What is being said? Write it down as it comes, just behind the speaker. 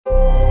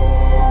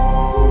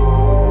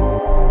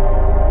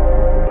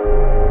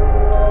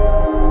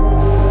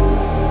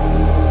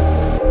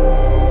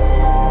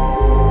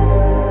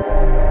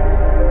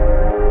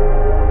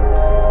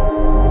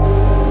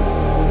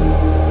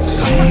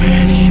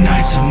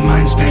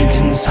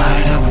spent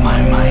inside of my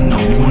mind.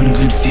 No one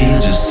could feel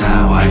just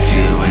how I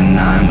feel when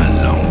I'm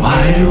alone.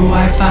 Why do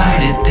I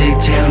fight it? They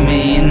tell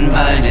me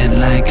invited,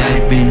 like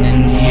I've been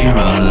in here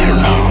all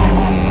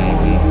alone.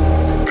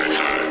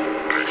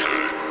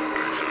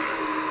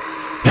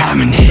 I'm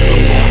in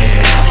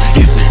here.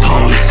 If the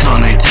police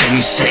come, they take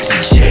me straight to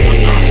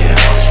jail.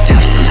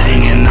 Taps still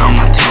hanging on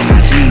my tongue,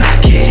 I do not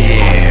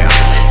care.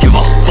 Give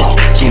a fuck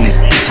in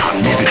this bitch, I'll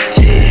never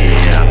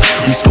tell.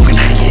 We smoking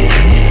that,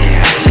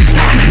 yeah.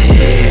 I'm in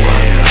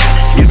here.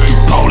 If the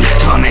police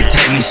come, they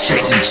take me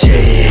straight to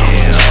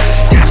jail.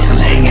 Taps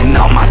still hanging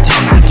on my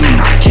tongue, I do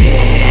not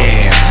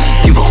care.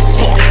 Give a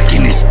fuck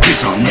in this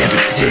bitch, I'll never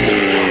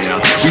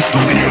tell. We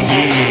smoking that,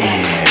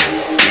 yeah.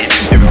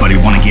 Everybody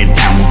wanna get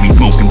down with me,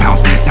 smoking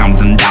pounds, make it sound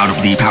with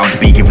undoubtedly power to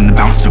be given the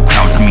bounce to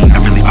crowds. I mean, I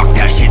really rock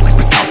that shit like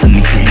basalt and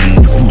gneiss. Hitting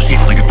this fool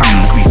shit like I found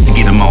in the grease to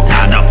get them all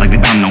tied up like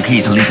they bound no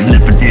keys. I leave them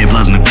left for dead,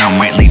 blood on the ground,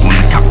 might lead when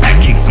the cock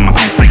back kicks on my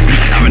bounce like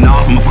beats. I've been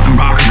off, I'm a fucking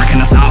rocker, I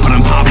cannot stop, but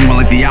I'm popping more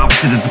like the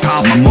opposite. It's a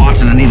problem, I'm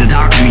watching, I need a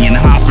doctor, me in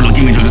the hospital,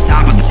 give me to the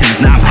stop, but this shit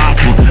is not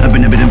possible. I've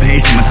been a bit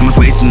impatient, my time is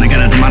wasting, I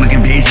got a demonic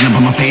invasion up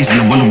on my face,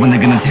 and I wonder when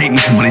they're gonna take me,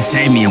 somebody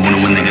save me. I wonder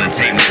when they're gonna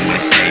take me, somebody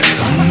save me.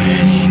 So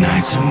many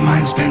nights of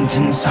mine spent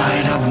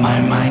inside of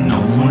my mind. No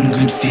one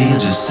could feel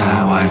just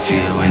how I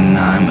feel when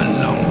I'm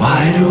alone.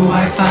 Why do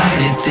I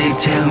fight it? They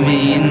tell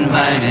me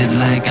invited,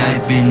 like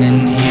I've been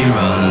in here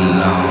all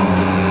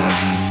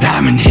alone.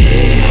 I'm in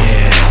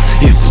here.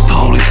 If the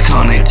police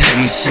come, they take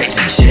me straight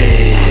to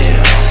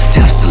jail.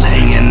 Taps still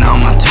hanging